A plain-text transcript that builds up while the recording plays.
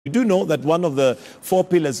We do know that one of the four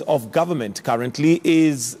pillars of government currently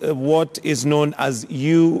is what is known as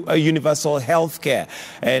universal health care.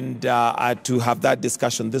 And to have that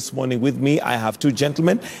discussion this morning with me, I have two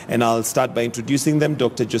gentlemen, and I'll start by introducing them.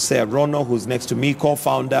 Dr. Josea Rono, who's next to me,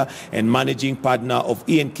 co-founder and managing partner of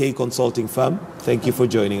E&K Consulting Firm. Thank you for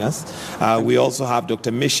joining us. We also have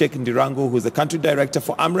Dr. Meshek Ndirangu, who's the country director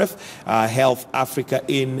for AMREF Health Africa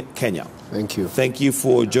in Kenya. Thank you. Thank you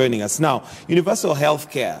for joining us. Now, universal health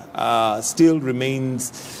care still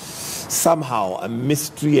remains somehow a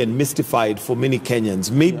mystery and mystified for many Kenyans.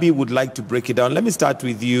 Maybe would like to break it down. Let me start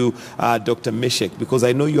with you, Dr. Meshek, because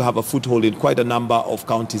I know you have a foothold in quite a number of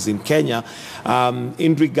counties in Kenya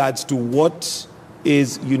in regards to what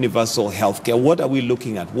is universal health care. What are we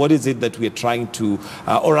looking at? What is it that we are trying to,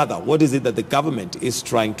 or rather, what is it that the government is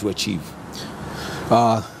trying to achieve?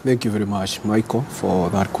 Thank you very much, Michael, for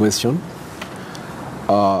that question.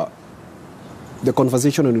 The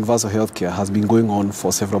conversation on universal healthcare has been going on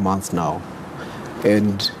for several months now.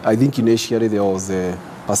 And I think initially there was a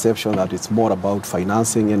perception that it's more about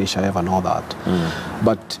financing, NHIF and all that.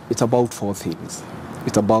 But it's about four things.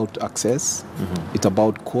 It's about access, it's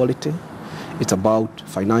about quality, it's about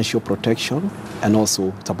financial protection, and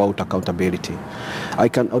also it's about accountability. I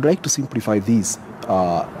would like to simplify this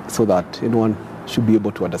so that anyone should be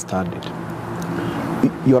able to understand it.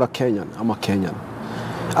 You're a Kenyan, I'm a Kenyan.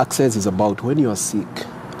 Access is about when you are sick,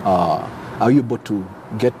 are you able to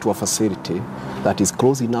get to a facility that is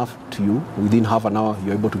close enough to you? Within half an hour,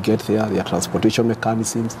 you're able to get there. There are transportation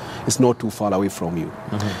mechanisms. It's not too far away from you.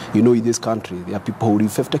 You know, in this country, there are people who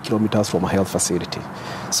live 50 kilometers from a health facility.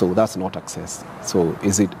 So that's not access. So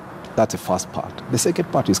that's the first part. The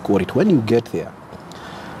second part is quality. When you get there,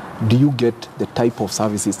 do you get the type of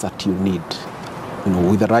services that you need, you know,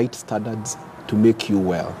 with the right standards to make you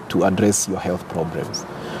well, to address your health problems?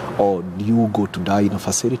 Or do you go to die in a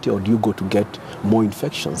facility, or do you go to get more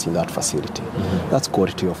infections in that facility? That's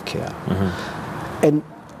quality of care. And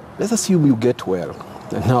let's assume you get well,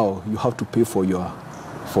 and now you have to pay for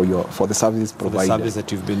the services provided. For the service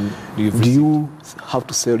that you've Do you have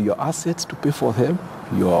to sell your assets to pay for them?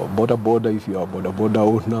 Your border, if you are a border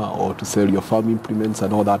owner, or to sell your farm implements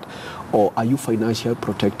and all that? Or are you financially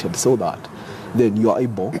protected so that then you are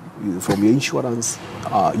able, from your insurance,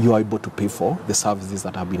 you are able to pay for the services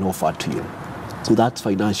that have been offered to you? So that's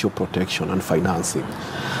financial protection and financing.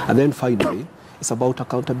 And then finally, it's about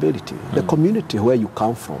accountability. The community where you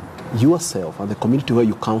come from, yourself and the community where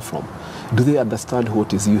you come from, do they understand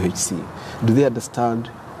what is UHC? Do they understand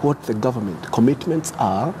what the government commitments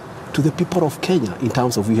are to the people of Kenya in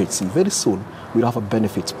terms of UHC? Very soon, we'll have a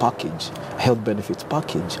benefits package, a health benefits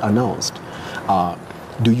package announced.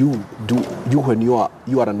 When you are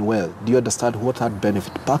unwell, do you understand what that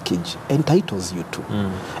benefit package entitles you to?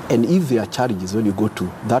 And if there are challenges when you go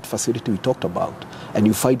to that facility we talked about, and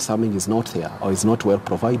you find something is not there or is not well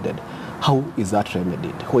provided, how is that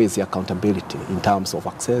remedied? Where is the accountability in terms of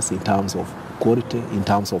access, in terms of quality, in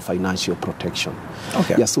terms of financial protection?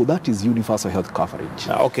 Okay. Yeah, so that is universal health coverage.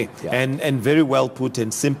 Okay, yeah. And very well put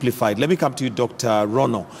and simplified. Let me come to you, Dr.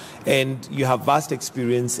 Rono. And you have vast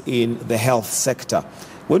experience in the health sector.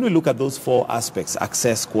 When we look at those four aspects,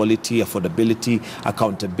 access, quality, affordability,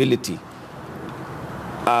 accountability,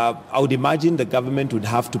 I would imagine the government would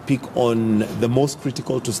have to pick on the most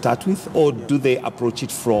critical to start with, or do they approach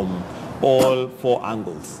it from all four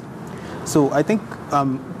angles? So I think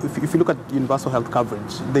if you look at universal health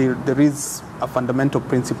coverage, there is a fundamental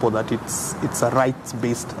principle that it's a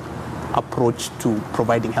rights-based approach to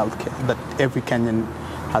providing healthcare, that every Kenyan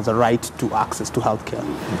has a right to access to healthcare.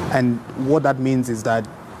 And what that means is that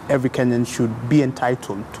every Kenyan should be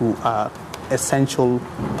entitled to an essential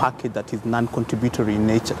package that is non-contributory in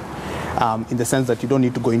nature, in the sense that you don't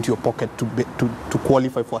need to go into your pocket to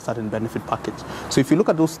qualify for a certain benefit package. So if you look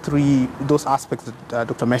at those aspects that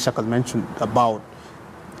Dr. Meshek has mentioned about,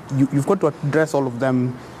 you've got to address all of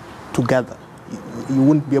them together. You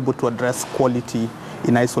wouldn't be able to address quality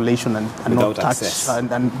in isolation and not touch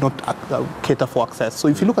and not cater for access. So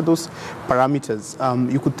if you look at those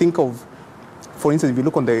parameters, you could think of, for instance, if you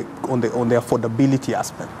look on the affordability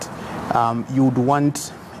aspect, you would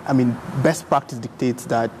want, best practice dictates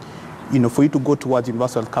that, for you to go towards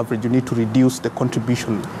universal health coverage, you need to reduce the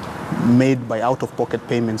contribution made by out-of-pocket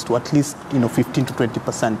payments to at least 15 to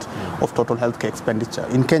 20% of total healthcare expenditure.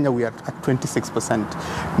 In Kenya, we are at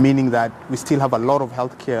 26%, meaning that we still have a lot of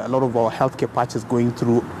our healthcare purchase going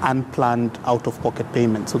through unplanned out-of-pocket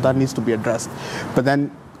payments. So that needs to be addressed. But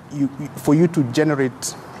then, for you to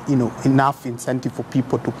generate enough incentive for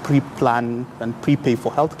people to pre-plan and prepay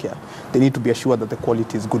for healthcare, they need to be assured that the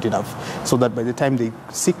quality is good enough, so that by the time they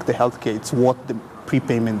seek the healthcare, it's worth the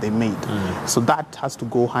prepayment they made. So that has to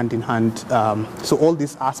go hand in hand. So all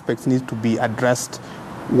these aspects need to be addressed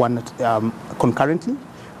concurrently.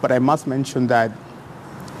 But I must mention that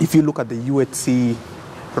if you look at the UHC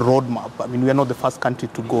roadmap, I mean, we are not the first country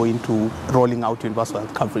to go into rolling out universal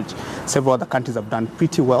health coverage. Several other countries have done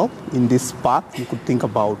pretty well in this path. You could think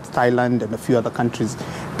about Thailand and a few other countries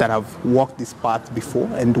that have walked this path before.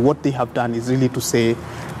 And what they have done is really to say,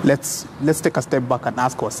 let's take a step back and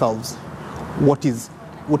ask ourselves, what is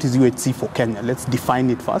UHC for Kenya? Let's define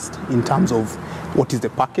it first in terms of what is the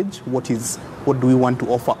package, what do we want to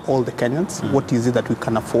offer all the Kenyans, what is it that we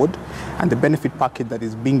can afford, and the benefit package that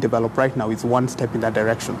is being developed right now is one step in that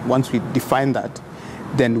direction. Once we define that,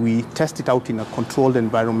 then we test it out in a controlled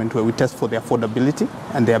environment where we test for the affordability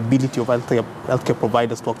and the ability of healthcare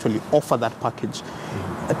providers to actually offer that package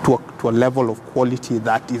to a level of quality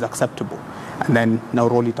that is acceptable, and then now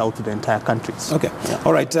roll it out to the entire countries. Okay, yeah.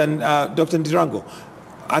 All right, and Dr. Ndirango,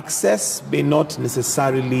 access may not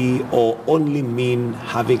necessarily or only mean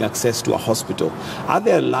having access to a hospital. Are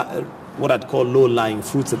there what I'd call low-lying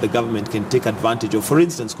fruits that the government can take advantage of? For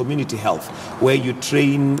instance, community health, where you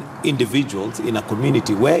train individuals in a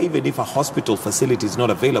community where even if a hospital facility is not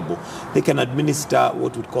available, they can administer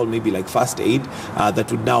what we'd call maybe like first aid that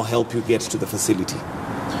would now help you get to the facility.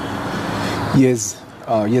 Yes,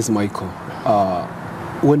 yes, Michael.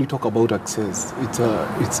 When you talk about access,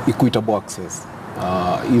 it's equitable access.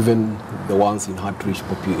 Even the ones in hard-to-reach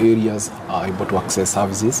areas are able to access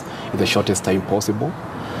services in the shortest time possible.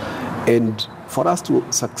 And for us to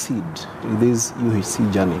succeed in this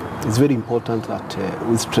UHC journey, it's very important that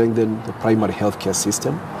we strengthen the primary healthcare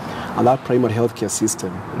system. And that primary healthcare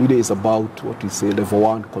system really is about what we say level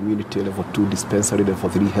 1 community, level 2 dispensary, level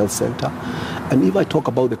 3 health center. And if I talk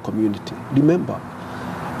about the community, remember,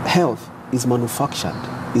 health is manufactured,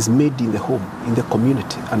 is made in the home, in the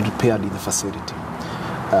community, and repaired in the facility.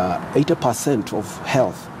 80% of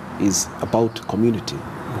health is about community,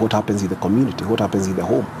 what happens in the community, what happens in the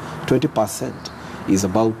home. 20% is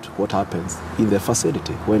about what happens in the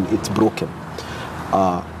facility when it's broken.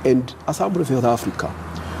 And as Ambulance Health Africa,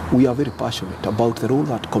 we are very passionate about the role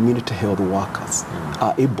that community health workers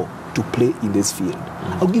are able to play in this field.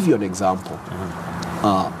 I'll give you an example.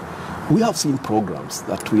 We have seen programs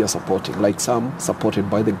that we are supporting, like some supported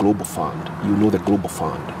by the Global Fund. You know the Global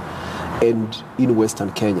Fund. And in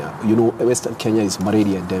Western Kenya, you know, Western Kenya is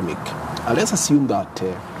malaria endemic. And let's assume that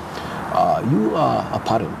you are a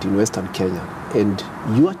parent in Western Kenya and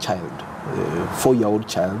your child, 4-year-old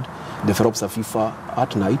child, develops a fever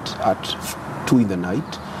at night, at 2 in the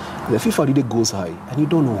night. The fever really goes high and you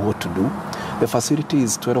don't know what to do. The facility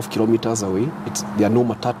is 12 kilometers away. There are no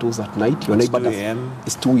matatus at night. Your neighbor 2 a.m.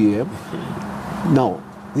 It's 2 a.m. Now,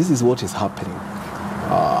 this is what is happening.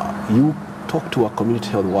 You talk to a community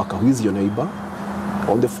health worker who is your neighbor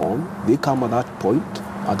on the phone. They come at that point,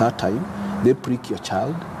 at that time. They prick your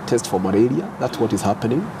child, test for malaria. That's what is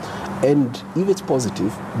happening. And if it's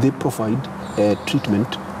positive, they provide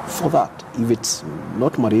treatment for that. If it's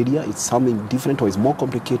not malaria, it's something different or it's more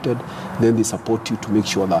complicated, then they support you to make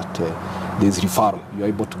sure that there's referral. You're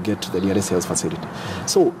able to get to the nearest health facility.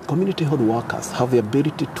 So community health workers have the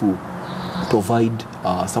ability to provide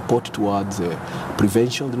support towards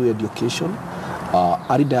prevention through education,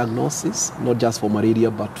 early diagnosis, not just for malaria,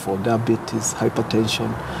 but for diabetes,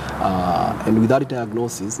 hypertension. And with early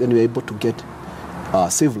diagnosis, then we're able to get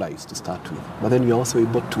save lives to start with. But then we're also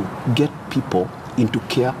able to get people into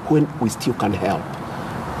care when we still can help.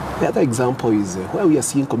 The other example is where we are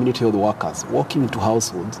seeing community health workers walking into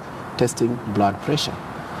households testing blood pressure.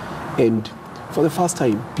 And for the first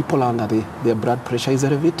time, people under their blood pressure is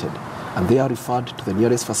elevated and they are referred to the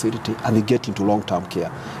nearest facility and they get into long-term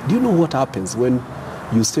care. Do you know what happens when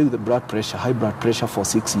you stay with the blood pressure, high blood pressure for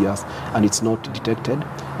 6 years and it's not detected?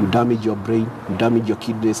 You damage your brain, you damage your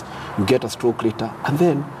kidneys, you get a stroke later, and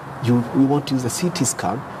then we want to use the CT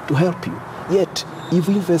scan to help you. Yet, if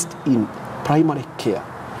we invest in primary care,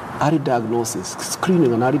 early diagnosis,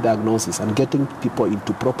 screening and early diagnosis, and getting people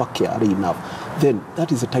into proper care early enough, then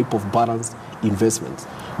that is a type of balanced investment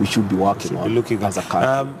we should be working on as a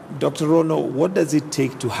country. Dr. Rono, what does it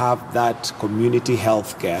take to have that community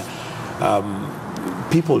health care?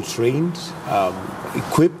 People trained,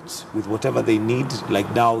 equipped with whatever they need.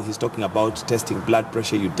 Like now he's talking about testing blood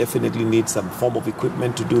pressure. You definitely need some form of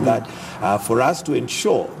equipment to do that. For us to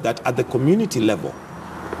ensure that at the community level,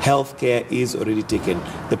 healthcare is already taken,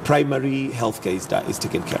 the primary healthcare is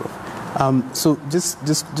taken care of. So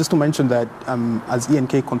just to mention that as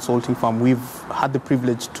E&K consulting firm, we've had the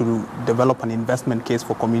privilege to develop an investment case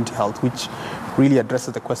for community health, which really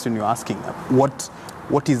addresses the question you're asking.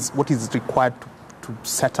 What is required to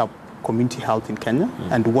set up community health in Kenya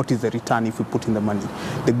and what is the return if we put in the money.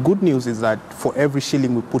 The good news is that for every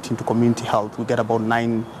shilling we put into community health, we get about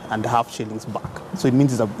 9.5 shillings back. So it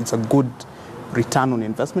means it's a good return on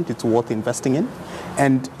investment. It's worth investing in.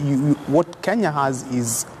 And what Kenya has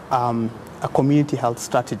is a community health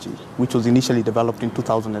strategy, which was initially developed in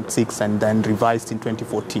 2006 and then revised in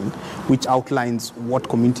 2014, which outlines what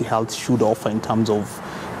community health should offer in terms of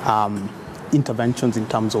interventions, in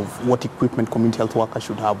terms of what equipment community health workers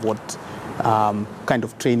should have, what kind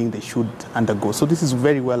of training they should undergo. So this is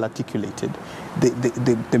very well articulated.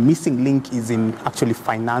 The missing link is in actually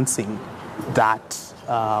financing that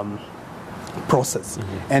process.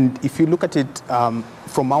 And if you look at it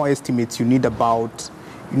from our estimates, you need about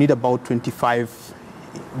 25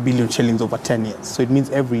 billion shillings over 10 years. So it means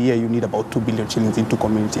every year you need about 2 billion shillings into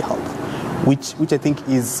community health, which I think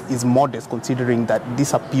is modest, considering that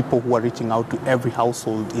these are people who are reaching out to every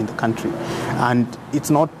household in the country. And it's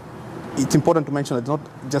important to mention that it's not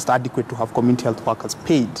just adequate to have community health workers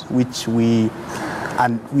paid, which we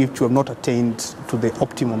have not attained to the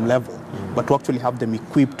optimum level, but to actually have them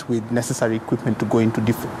equipped with necessary equipment to go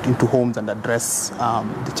into homes and address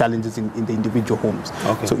the challenges in the individual homes.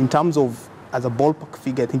 Okay. So in terms of, as a ballpark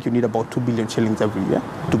figure, I think you need about 2 billion shillings every year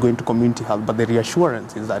to go into community health. But the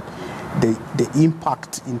reassurance is that the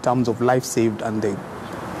impact in terms of life saved and the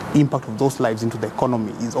impact of those lives into the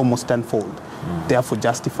economy is almost tenfold, therefore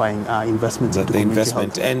justifying investments into community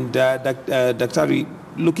health. And Dr.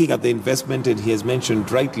 looking at the investment, and he has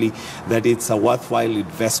mentioned rightly that it's a worthwhile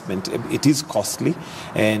investment. It is costly,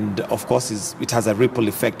 and of course it has a ripple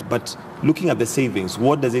effect. But looking at the savings,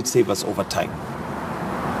 what does it save us over time?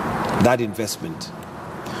 That investment.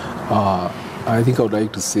 I think I would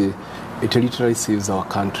like to say it literally saves our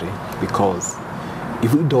country, because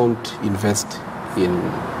if we don't invest in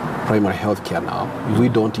primary health care now, if we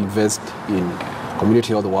don't invest in community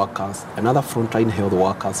health workers and other frontline health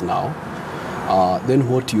workers now, then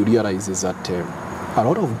what you realize is that a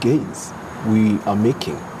lot of gains we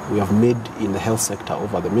have made in the health sector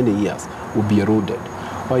over the many years will be eroded.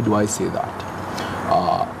 Why do I say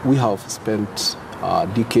that? We have spent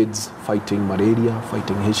decades fighting malaria,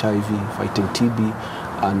 fighting HIV, fighting TB,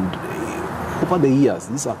 and over the years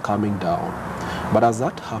these are coming down. But as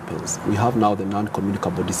that happens, we have now the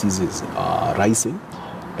non-communicable diseases rising,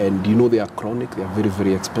 and they are chronic, they are very,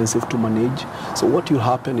 very expensive to manage. So what will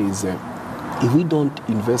happen is if we don't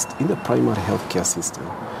invest in the primary healthcare system,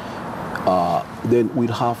 then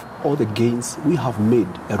we'll have all the gains we have made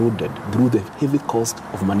eroded through the heavy cost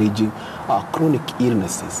of managing chronic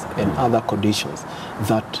illnesses and other conditions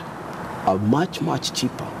that are much, much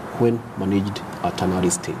cheaper when managed at an early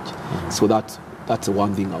stage. So that's the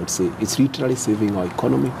one thing I would say. It's literally saving our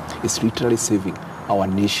economy. It's literally saving our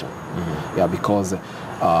nation. Yeah, because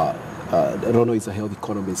Rono is a health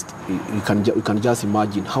economist. You can just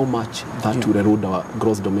imagine how much that will erode our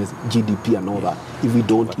gross domestic GDP and all that if we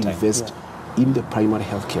don't invest in the primary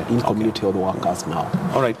healthcare, in community health workers now.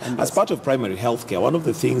 All right. As part of primary healthcare, one of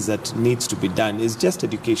the things that needs to be done is just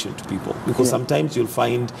education to people, because sometimes you'll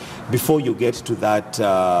find before you get to that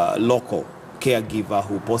local caregiver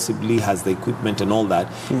who possibly has the equipment and all that,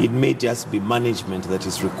 it may just be management that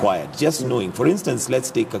is required. Just knowing, for instance,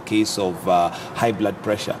 let's take a case of high blood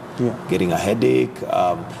pressure, getting a headache.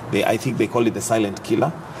 I think they call it the silent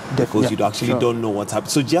killer, because you actually don't know what's happening.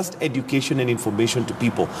 So just education and information to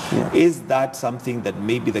people. Is that something that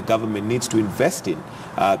maybe the government needs to invest in?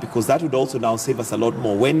 Because that would also now save us a lot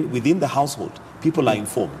more when within the household people are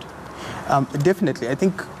informed. Definitely. I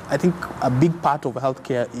think a big part of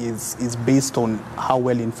healthcare is based on how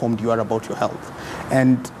well informed you are about your health.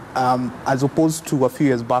 And as opposed to a few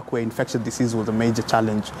years back where infectious disease was a major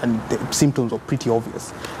challenge and the symptoms were pretty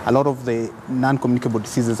obvious, a lot of the non-communicable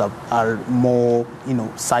diseases are more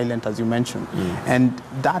silent, as you mentioned. And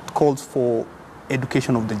that calls for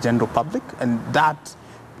education of the general public, and that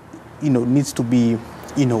needs to be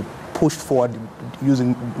pushed forward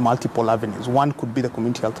using multiple avenues. One could be the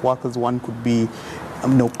community health workers, one could be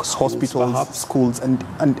hospitals, schools,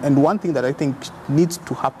 and one thing that I think needs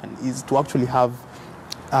to happen is to actually have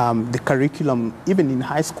the curriculum, even in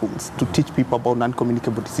high schools, to teach people about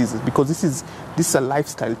non-communicable diseases, because this is a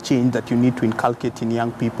lifestyle change that you need to inculcate in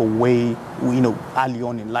young people way early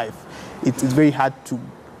on in life. It's very hard to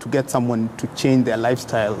get someone to change their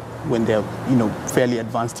lifestyle when they're fairly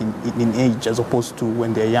advanced in age, as opposed to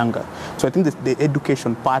when they're younger. So I think the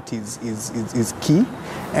education part is key,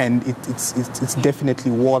 and it's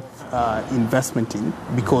definitely worth investment in,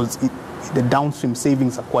 because the downstream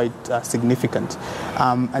savings are quite significant.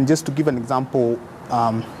 And just to give an example,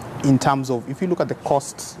 in terms of, if you look at the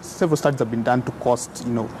costs, several studies have been done to cost,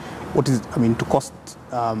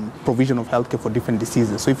 provision of healthcare for different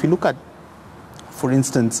diseases. So if you look at, for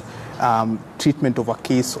instance, treatment of a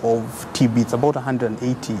case of TB, it's about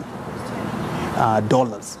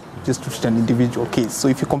 $180 just to treat an individual case. So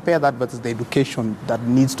if you compare that versus the education that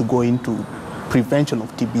needs to go into prevention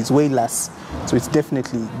of TB, is way less. So it's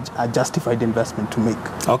definitely a justified investment to make.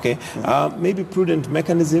 Okay. Maybe prudent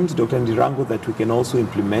mechanisms, Dr. Ndirango, that we can also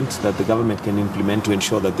implement, that the government can implement to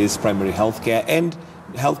ensure that this primary healthcare and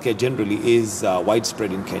healthcare generally is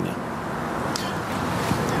widespread in Kenya.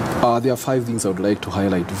 There are 5 things I would like to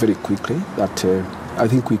highlight very quickly that I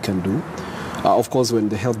think we can do. Of course, when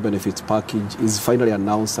the health benefits package is finally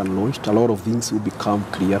announced and launched, a lot of things will become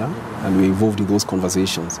clearer, and we're involved in those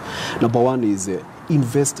conversations. Number 1 is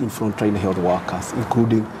invest in frontline health workers,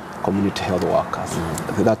 including community health workers.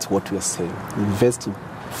 That's what we are saying. Invest in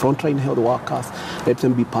frontline health workers, let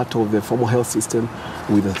them be part of the formal health system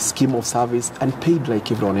with a scheme of service and paid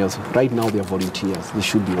like everyone else. Right now, they are volunteers. They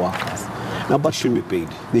should be workers. Number 2, should be paid.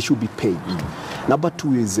 They should be paid. Number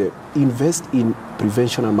 2 is invest in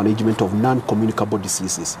prevention and management of non-communicable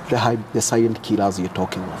diseases, the silent killers you're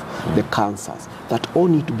talking of, the cancers, that all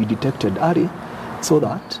need to be detected early so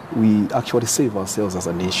that we actually save ourselves as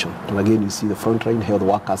a nation. And again, you see the frontline health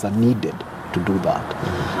workers are needed to do that.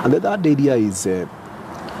 And the third idea is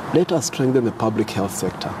let us strengthen the public health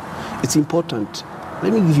sector. It's important.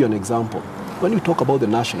 Let me give you an example. When we talk about the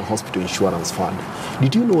National Hospital Insurance Fund,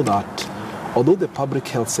 did you know that although the public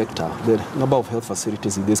health sector, the number of health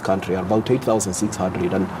facilities in this country are about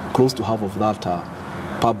 8,600, and close to half of that are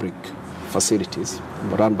public facilities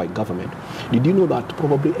run by government, did you know that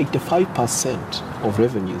probably 85% of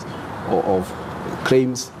revenues or of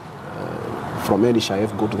claims from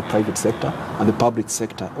NHIF go to the private sector, and the public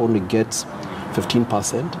sector only gets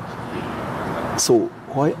 15%? So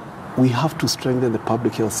why we have to strengthen the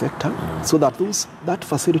public health sector so that that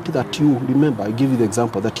facility that you remember, I give you the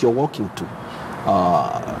example, that you're walking to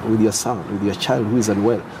with your son, with your child who is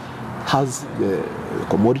unwell, has the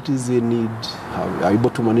commodities they need, are able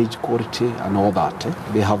to manage quality and all that.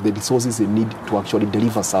 They have the resources they need to actually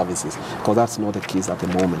deliver services, because that's not the case at the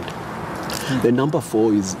moment. The number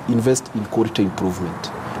 4 is invest in quality improvement.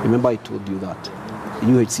 Remember I told you that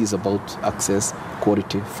UHC is about access,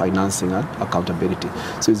 quality, financing, and accountability.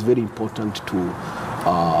 So it's very important to,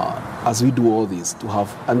 as we do all this, to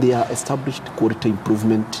have, and they are established quality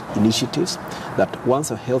improvement initiatives that once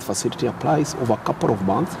a health facility applies over a couple of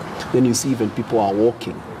months, then you see even people are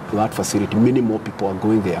walking to that facility. Many more people are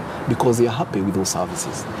going there because they are happy with those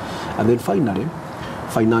services. And then finally,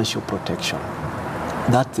 financial protection.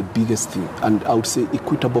 That's the biggest thing, and I would say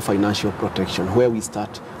equitable financial protection, where we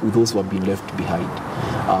start with those who have been left behind.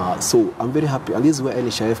 So I'm very happy, and this is where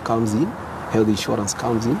NHIF comes in, health insurance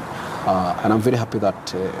comes in, and I'm very happy that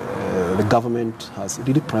the government has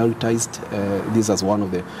really prioritized this as one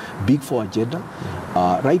of the big 4 agenda.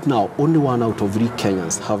 Right now, only 1 out of 3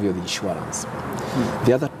 Kenyans have health insurance.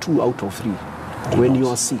 The other 2 out of 3, when you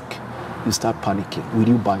are sick, you start panicking. Will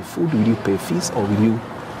you buy food? Will you pay fees? Or will you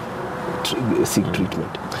seek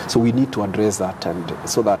treatment? So we need to address that, and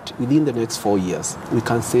so that within the next 4 years we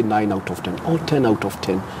can say 9 out of 10 or 10 out of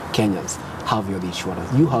 10 Kenyans have your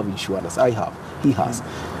insurance. You have insurance, I have, he has.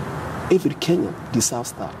 Every Kenyan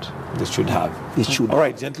deserves that. They should have. It should. All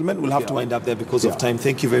right, gentlemen, we'll have to wind up there because of time.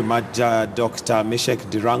 Thank you very much, Dr. Meshek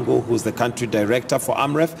Ndirango, who's the country director for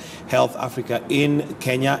AMREF Health Africa in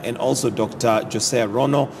Kenya, and also Dr. Jose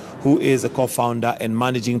Rono, who is a co-founder and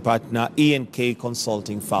managing partner, E&K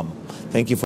Consulting Firm. Thank you for